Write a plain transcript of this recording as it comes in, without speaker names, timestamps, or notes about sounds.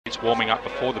It's warming up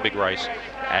before the big race,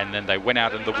 and then they went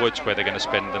out in the woods where they're going to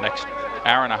spend the next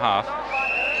hour and a half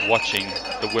watching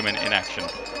the women in action.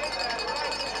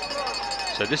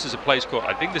 So this is a place called,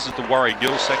 I think this is the Warri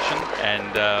Gill section,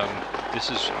 and this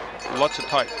is lots of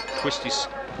tight, twisty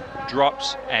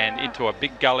drops and into a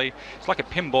big gully. It's like a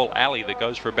pinball alley that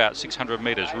goes for about 600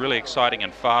 meters, really exciting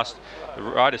and fast. The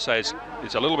riders say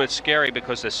it's a little bit scary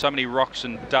because there's so many rocks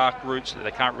and dark roots that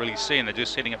they can't really see, and they're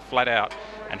just hitting it flat out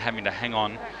and having to hang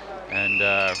on. And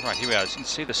right, here we are. You can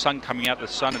see the sun coming out, but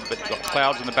you've got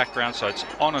clouds in the background, so it's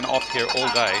on and off here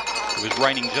all day. It was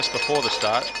raining just before the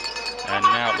start, and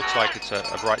now it looks like it's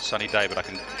a bright sunny day, but I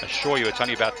can assure you it's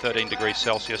only about 13 degrees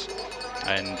Celsius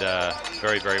and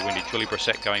very, very windy. Julie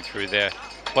Brissett going through there,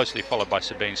 closely followed by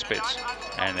Sabine Spitz,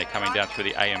 and they're coming down through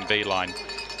the A and B line.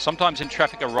 Sometimes in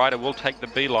traffic, a rider will take the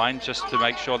B line just to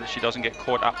make sure that she doesn't get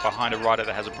caught up behind a rider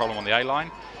that has a problem on the A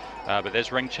line. But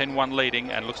there's Ren Chen 1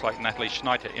 leading, and looks like Natalie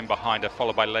Schneider in behind her,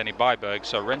 followed by Leni Byberg.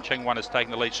 So Ren Chen 1 has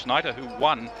taken the lead. Schneider, who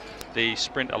won the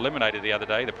sprint eliminator the other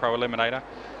day, the pro eliminator.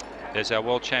 There's our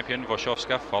world champion,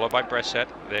 Wojciechowska, followed by Brissett.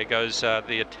 There goes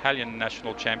the Italian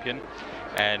national champion.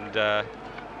 And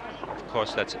of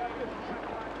course, that's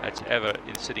Eva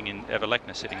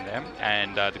Lekner sitting there.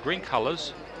 And the green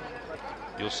colours,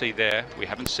 you'll see there, we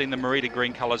haven't seen the Merida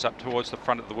green colours up towards the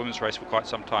front of the women's race for quite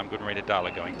some time. Good Marita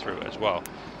Dala going through as well.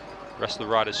 The rest of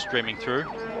the riders streaming through.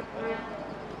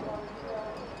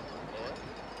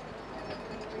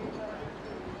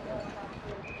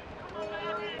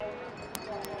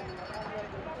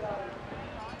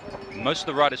 Most of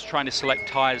the riders trying to select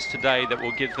tyres today that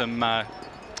will give them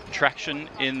traction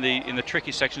in the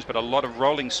tricky sections, but a lot of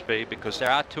rolling speed, because there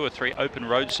are 2 or 3 open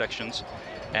road sections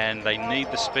and they need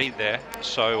the speed there.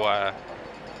 So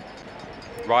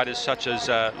riders such as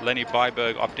Leni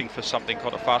Byberg opting for something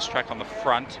called a fast track on the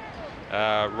front,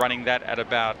 running that at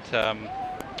about,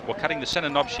 well, cutting the center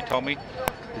knob, she told me.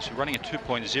 Is running a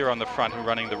 2.0 on the front and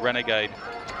running the Renegade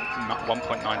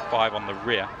 1.95 on the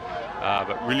rear.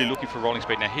 But really looking for rolling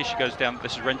speed. Now here she goes down.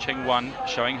 This is Ren Chen 1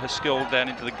 showing her skill down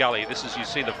into the gully. This is, you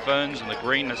see the ferns and the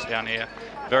greenness down here.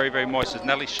 Very, very moist. As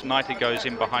Natalie Schneider goes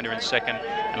in behind her in second,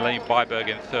 and Leni Byberg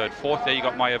in third. Fourth there you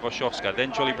got Maja Wojciechowska.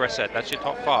 Then Julie Brissett. That's your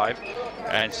top 5.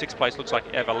 And 6th place looks like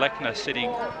Eva Lekner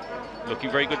sitting,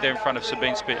 looking very good there in front of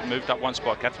Sabine Spitz. Moved up 1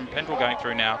 spot. Catherine Pendrell going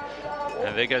through now.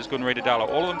 And there goes Gunrita Dala.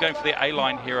 All of them going for the A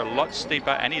line here, a lot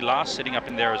steeper. Annie Last sitting up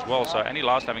in there as well. So Annie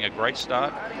Last having a great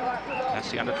start.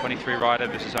 That's the under 23 rider.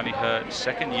 This is only her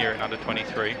 2nd year in under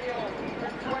 23.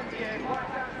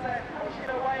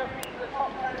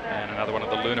 And another one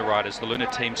of the Luna riders. The Luna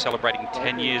team celebrating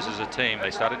 10 years as a team.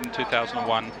 They started in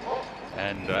 2001.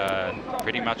 And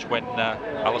pretty much when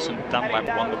Alison Dunlap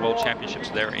won the World Championships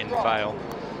there in Vale.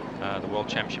 The World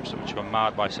Championships which were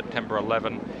marred by September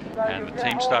 11, and the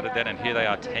team started then, and here they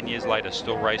are 10 years later,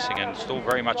 still racing and still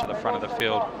very much at the front of the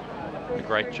field. A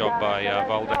great job by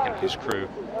Waldeck and his crew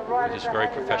with this very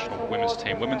professional women's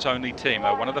team, women's only team.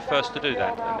 One of the first to do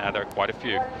that, and now there are quite a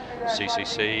few.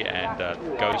 CCC and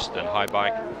Ghost and High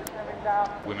Bike,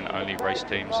 women only race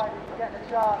teams.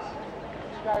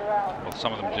 Well,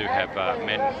 some of them do have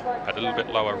men at a little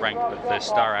bit lower rank, but their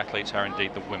star athletes are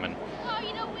indeed the women.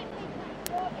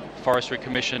 Forestry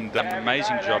Commission done an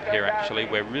amazing job here actually.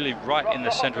 We're really right in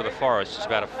the centre of the forest. It's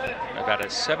about a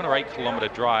 7 or 8 kilometre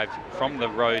drive from the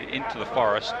road into the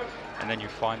forest, and then you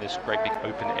find this great big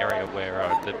open area where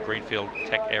the Greenfield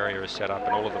Tech area is set up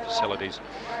and all of the facilities,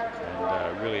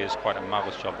 and really is quite a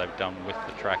marvellous job they've done with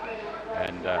the track.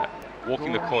 And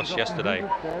walking the course yesterday,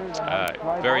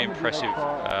 very impressive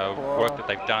work that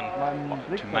they've done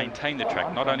to maintain the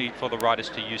track, not only for the riders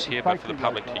to use here, but for the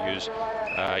public to use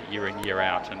year in, year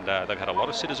out. And they've had a lot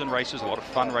of citizen races, a lot of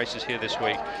fun races here this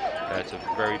week. It's a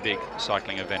very big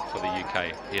cycling event for the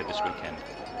UK here this weekend.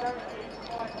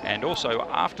 And also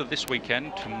after this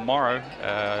weekend, tomorrow,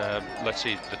 let's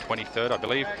see, the 23rd, I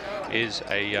believe, is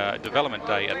a development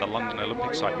day at the London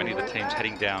Olympic site. Many of the teams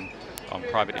heading down on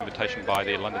private invitation by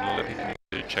the London Olympic Committee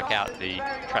to check out the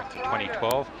track for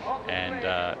 2012 and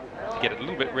to get it a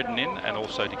little bit ridden in, and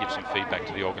also to give some feedback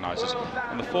to the organisers.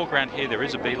 In the foreground here there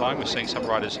is a B line. We're seeing some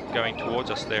riders going towards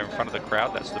us there in front of the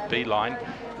crowd. That's the B line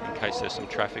in case there's some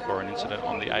traffic or an incident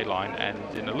on the A line, and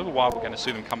in a little while we're going to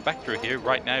see them come back through here.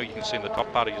 Right now you can see in the top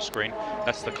part of your screen,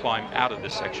 that's the climb out of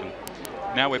this section.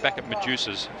 Now we're back at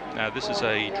Medusa's. Now this is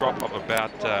a drop of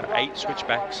about 8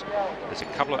 switchbacks. There's a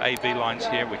couple of AV lines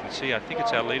here. We can see, I think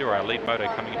it's our leader or our lead moto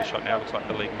coming into shot now. Looks like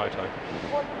the lead moto.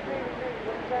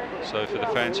 So for the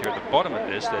fans here at the bottom of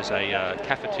this, there's a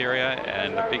cafeteria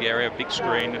and a big area, big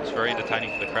screen. It's very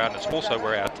entertaining for the crowd. And it's also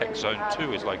where our Tech Zone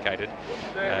 2 is located.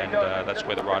 And that's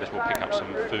where the riders will pick up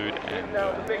some food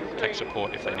and tech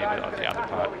support if they need it. On the other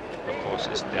part, of course,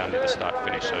 is down near the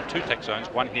start-finish. So 2 tech zones,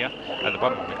 one here at the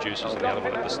bottom of Medusa's and the other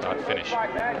one at the start-finish.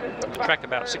 The track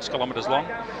about 6 kilometres long.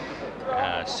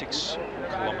 6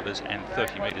 kilometres and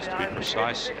 30 metres to be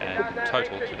precise, and in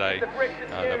total today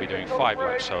they'll be doing 5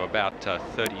 laps, so about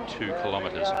 32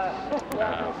 kilometres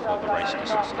for the race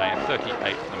distance today, and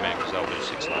 38 for the men because they'll do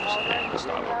 6 laps in the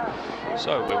start line.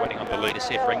 So we're waiting on the lead to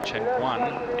see if Reng Chen 1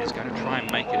 is going to try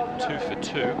and make it 2 for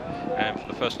 2, and for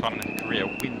the first time in her career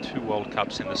win 2 World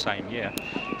Cups in the same year.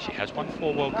 She has won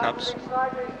 4 World Cups,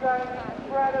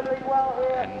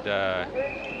 and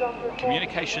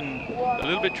communication a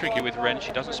little bit tricky with Ren.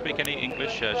 She doesn't speak any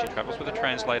English. She travels with a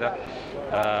translator,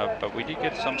 but we did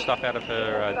get some stuff out of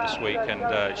her this week,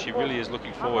 and she really is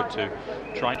looking forward to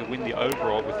trying to win the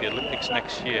overall with the Olympics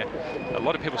next year. A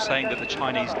lot of people saying that the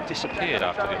Chinese disappeared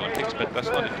after the Olympics, but that's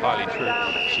not entirely true.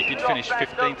 She did finish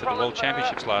 15th at the World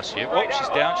Championships last year. Oh, she's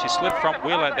down. She slid front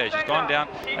wheel out there. She's gone down,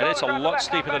 and it's a lot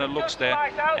steeper than it looks there,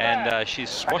 and she's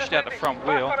swashed out the front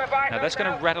wheel. Now that's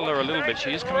going to rattle her a little bit.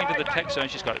 She is coming into the tech zone.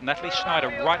 She's got Natalie Schneider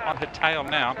right on her tail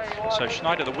now. So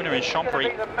Schneider, the winner in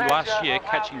Champery last year,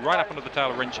 catching right up onto the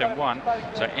tail of Ren Chen 1.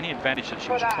 So any advantage that she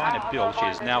was trying to build, she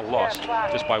has now lost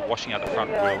just by washing out the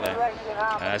front wheel there.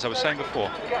 As I was saying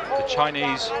before, the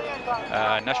Chinese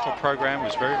national program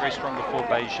was very, very strong before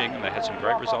Beijing, and they had some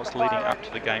great results leading up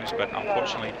to the games, but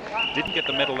unfortunately didn't get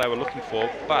the medal they were looking for.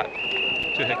 But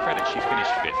to her credit, she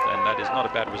finished 5th, and that is not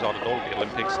a bad result at all at the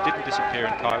Olympics. Didn't disappear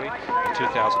entirely. In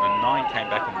 2009, came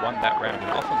back and won that round in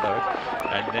Offenburg,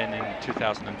 and then in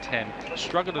 2010,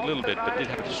 struggled a little bit, but did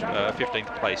have a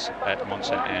 15th place at Mont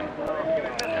Saint Anne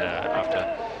after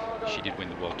she did win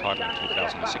the world title in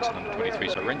 2006 and under 23.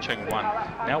 So Ren Chen 1,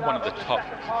 now one of the top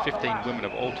 15 women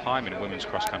of all time in women's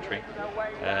cross country,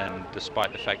 and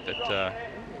despite the fact that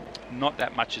not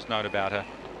that much is known about her.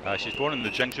 She's born in the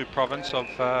Jiangsu province of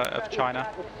China,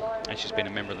 and she's been a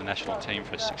member of the national team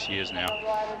for 6 years now,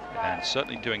 and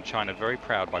certainly doing China very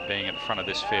proud by being at the front of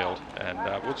this field. And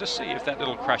we'll just see if that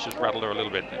little crash has rattled her a little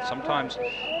bit. It sometimes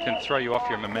can throw you off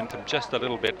your momentum just a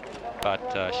little bit, but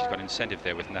she's got incentive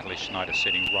there with Natalie Schneider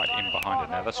sitting right in behind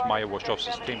her. Now that's Maya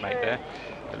Wachowski's teammate there.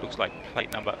 It looks like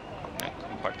plate number, I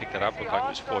couldn't quite pick that up, looked like it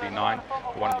was 49,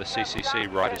 one of the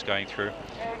CCC riders going through.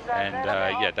 And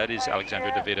yeah, that is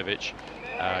Alexandra Davidovich.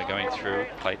 Going through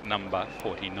plate number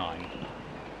 49.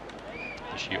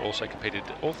 She also competed,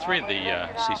 all 3 of the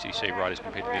CCC riders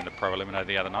competed in the Pro Eliminator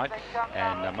the other night,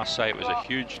 and I must say it was a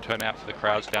huge turnout for the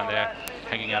crowds down there,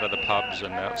 hanging out of the pubs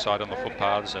and outside on the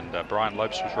footpaths, and Brian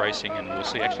Lopes was racing, and we'll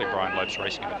see actually Brian Lopes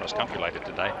racing in the cross country later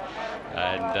today.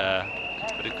 And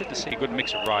but it's good to see a good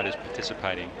mix of riders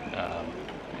participating,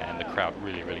 and the crowd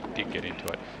really, really did get into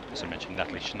it. As I mentioned,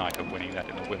 Natalie Schneider winning that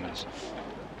in the women's.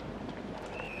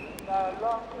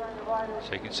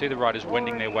 So you can see the riders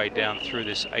wending their way down through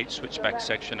this 8 switchback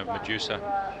section of Medusa,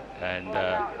 and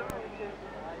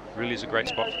really is a great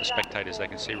spot for the spectators. They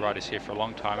can see riders here for a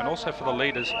long time, and also for the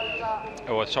leaders,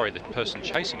 or sorry, the person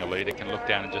chasing a leader can look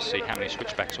down and just see how many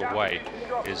switchbacks away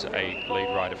is a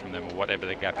lead rider from them, or whatever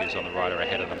the gap is on the rider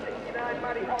ahead of them.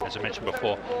 As I mentioned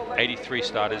before, 83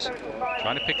 starters,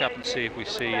 trying to pick up and see if we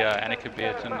see Annika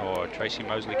Beerten or Tracy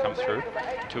Mosley come through.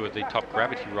 2 of the top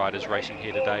gravity riders racing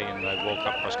here today in the World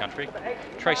Cup cross country.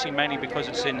 Tracy mainly because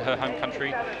it's in her home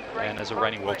country, and as a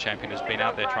reigning world champion has been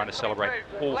out there trying to celebrate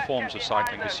all forms of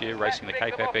cycling this year, racing the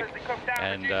Cape Epic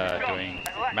and doing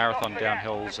marathon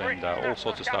downhills and all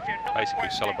sorts of stuff, basically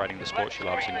celebrating the sport she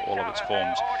loves in all of its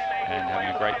forms, and having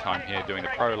a great time here doing the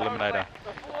Pro Eliminator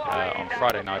on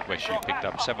Friday night, where she picked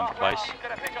up 7th place,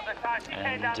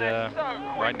 and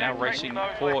right now racing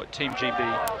for Team GB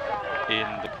in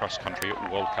the cross country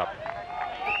World Cup.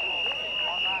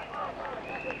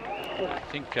 I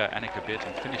think Annika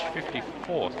Beerten finished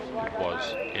 54th, it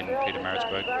was, in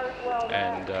Pietermaritzburg,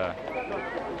 and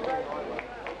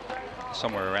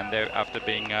somewhere around there after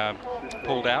being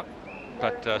pulled out,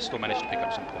 but still managed to pick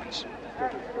up some points.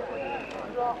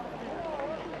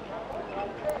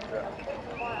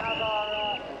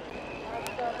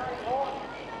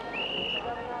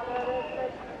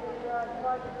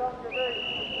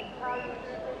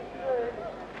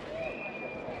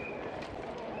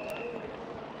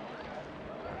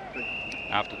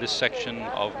 After this section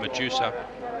of Medusa,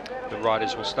 the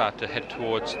riders will start to head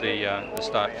towards the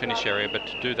start-finish area, but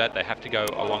to do that they have to go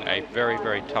along a very,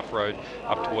 very tough road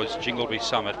up towards Jingleby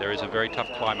Summit. There is a very tough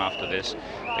climb after this.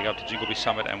 They go up to Jingleby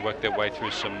Summit and work their way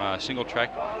through some single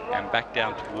track and back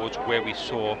down towards where we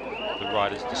saw the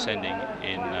riders descending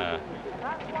into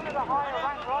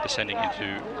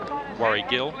Warry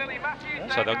Gill.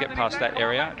 So they'll get past that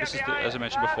area. This is, as I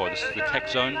mentioned before, this is the tech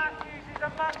zone.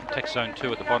 Tech zone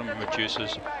 2 at the bottom of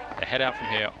Medusa's. They head out from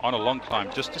here on a long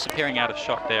climb, just disappearing out of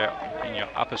shot there in your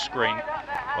upper screen.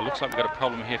 Well, looks like we've got a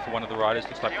problem here for one of the riders.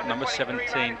 Looks like number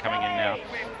 17 coming in now.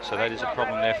 So that is a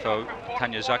problem there for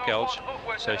Tanya Zuckelj.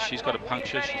 So she's got a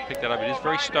puncture. She's picked that up. It is a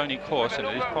very stony course, and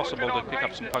it is possible to pick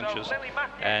up some punctures.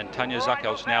 And Tanya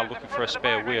Zuckelj now looking for a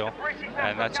spare wheel,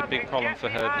 and that's a big problem for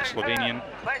her, the Slovenian.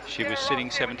 She was sitting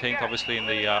 17th, obviously, in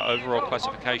the overall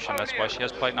classification. That's why she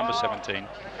has plate number 17.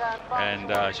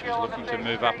 And she was looking to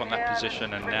move up on that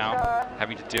position, and now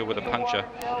having to deal with a puncture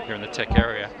here in the tech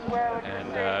area.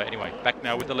 And anyway, back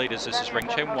now with the leaders. This is Ring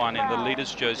Chen Wan in the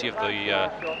leaders jersey of the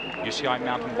UCI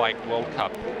Mountain Bike World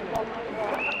Cup.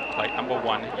 Plate number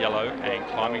 1, yellow, and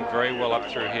climbing very well up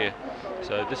through here.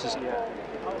 So this is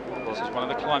one of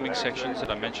the climbing sections that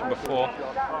I mentioned before.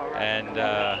 And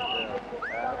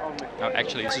no,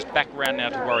 actually, this is back round now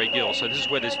to Warry Gill. So this is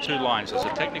where there's 2 lines. There's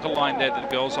a technical line there that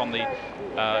the girls on the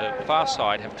far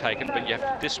side have taken, but you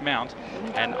have to dismount.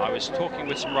 And I was talking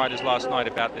with some riders last night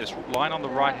about this line on the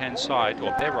right-hand side,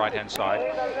 or their right-hand side,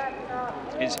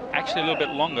 is actually a little bit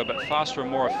longer, but faster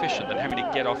and more efficient than having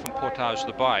to get off and portage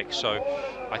the bike. So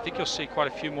I think you'll see quite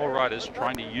a few more riders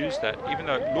trying to use that. Even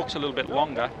though it looks a little bit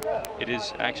longer, it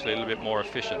is actually a little bit more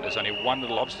efficient. There's only one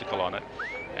little obstacle on it,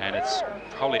 and it's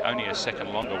probably only a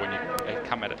second longer when you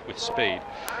come at it with speed.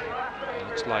 It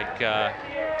looks like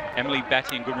Emily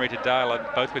Batty and Gunrita Dale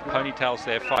are both with ponytails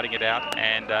there fighting it out,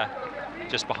 and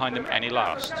just behind them Annie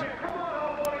Last.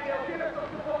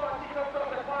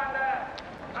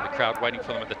 The crowd waiting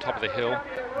for them at the top of the hill.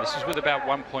 This is with about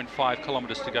 1.5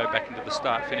 kilometers to go back into the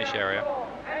start-finish area.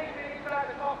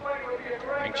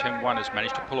 Ring Chen Wan has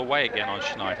managed to pull away again on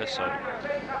Schneider, so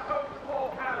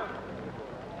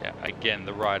yeah, again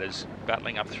the riders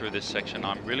battling up through this section.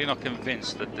 I'm really not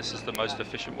convinced that this is the most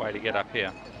efficient way to get up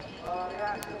here.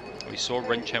 We saw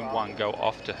Ring Chen Wan go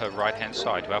off to her right-hand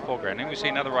side to our foreground, and we see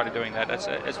another rider doing that. That's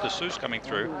the Seuss coming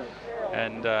through,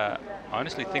 and I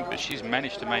honestly think that she's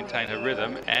managed to maintain her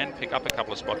rhythm and pick up a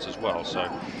couple of spots as well. So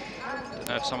I don't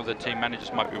know if some of the team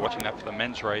managers might be watching that for the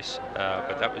men's race,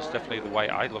 but that was definitely the way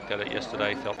I looked at it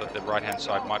yesterday. Felt that the right-hand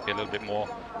side might be a little bit more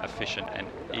efficient and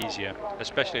easier,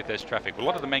 especially if there's traffic. A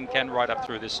lot of the men can ride up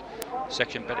through this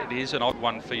section, but it is an odd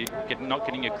one for you, not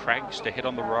getting your crags to hit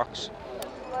on the rocks.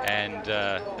 And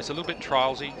it's a little bit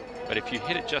trialsy, but if you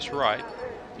hit it just right,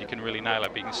 you can really nail it.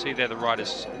 But you can see there the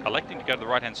riders electing to go to the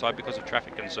right-hand side because of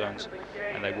traffic concerns,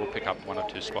 and they will pick up 1 or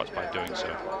 2 spots by doing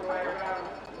so.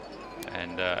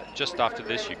 And just after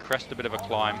this, you crest a bit of a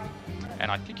climb, and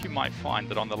I think you might find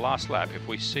that on the last lap, if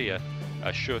we see a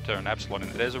Schurter and Absalon,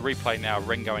 and there's a replay now,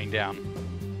 Ring going down.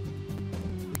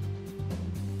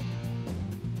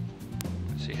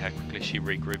 Let's see how quickly she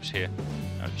regroups here.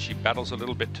 She battles a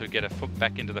little bit to get her foot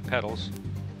back into the pedals.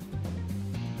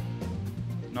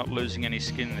 Not losing any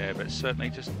skin there, but certainly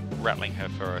just rattling her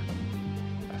for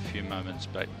a few moments.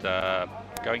 But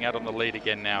going out on the lead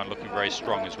again now and looking very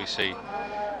strong, as we see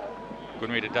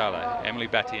Gunrita Dale, Emily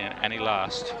Batty and Annie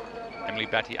Last. Emily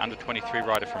Batty, under 23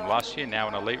 rider from last year, now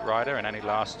an elite rider, and Annie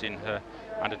Last in her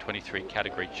under 23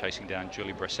 category, chasing down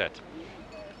Julie Bressette.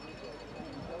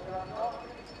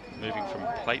 Moving from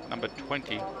plate number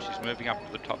 20, she's moving up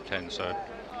to the top 10. So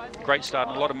great start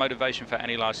and a lot of motivation for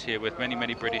Annie Last here, with many,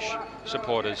 many British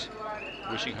supporters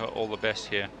wishing her all the best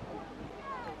here.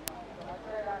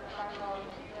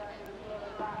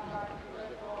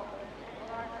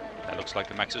 That looks like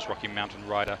the Max's Rocky Mountain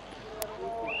rider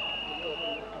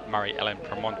Murray Ellen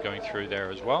Premont going through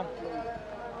there as well.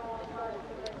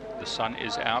 The sun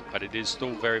is out, but it is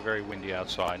still very, very windy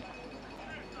outside.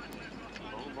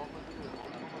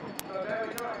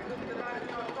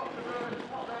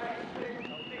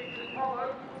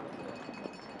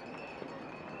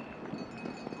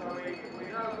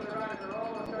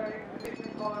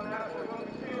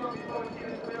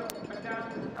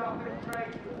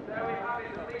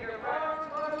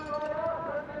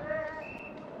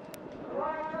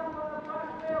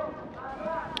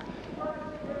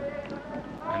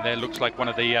 And there looks like one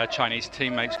of the Chinese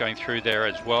teammates going through there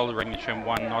as well. Ring Chen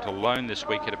Wan not alone this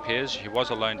week, it appears. She was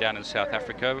alone down in South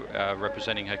Africa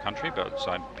representing her country, but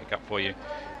so I pick up for you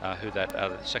who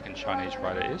that second Chinese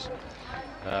rider is.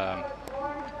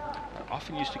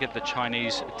 often used to get the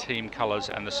Chinese team colours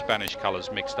and the Spanish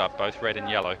colours mixed up, both red and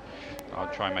yellow.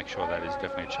 I'll try and make sure that is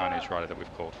definitely a Chinese rider that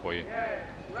we've called for you.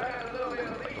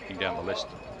 Looking down the list,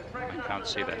 I can't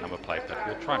see that number plate, but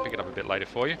we'll try and pick it up a bit later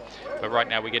for you. But right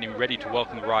now we're getting ready to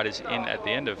welcome the riders in at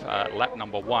the end of lap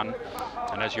number 1.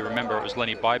 And as you remember, it was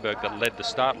Lenny Byberg that led the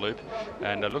start loop.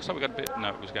 And it looks like we got a bit, no,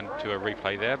 it was going to a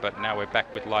replay there, but now we're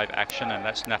back with live action, and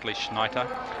that's Natalie Schneider.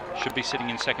 Should be sitting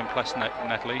in second place,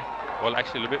 Natalie. Well,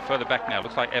 actually a little bit further back now.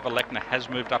 Looks like Eva Lechner has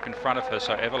moved up in front of her,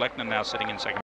 so Eva Lechner now sitting in second